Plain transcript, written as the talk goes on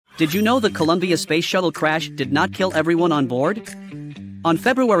Did you know the Columbia Space Shuttle crash did not kill everyone on board? On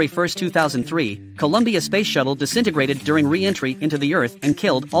February 1, 2003, Columbia Space Shuttle disintegrated during re-entry into the Earth and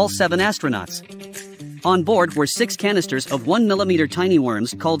killed all 7 astronauts. On board were 6 canisters of 1 mm tiny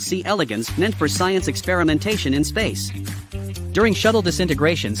worms called C. elegans meant for science experimentation in space. During shuttle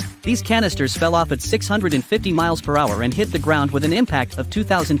disintegrations, these canisters fell off at 650 miles per hour and hit the ground with an impact of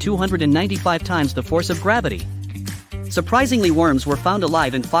 2,295 times the force of gravity. Surprisingly, worms were found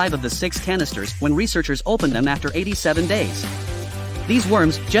alive in 5 of the 6 canisters when researchers opened them after 87 days. These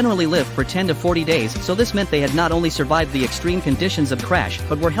worms generally live for 10 to 40 days, so this meant they had not only survived the extreme conditions of crash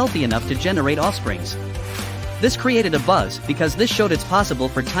but were healthy enough to generate offsprings. This created a buzz because this showed it's possible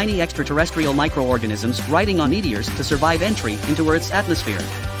for tiny extraterrestrial microorganisms riding on meteors to survive entry into Earth's atmosphere.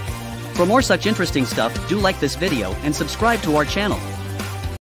 For more such interesting stuff, do like this video and subscribe to our channel.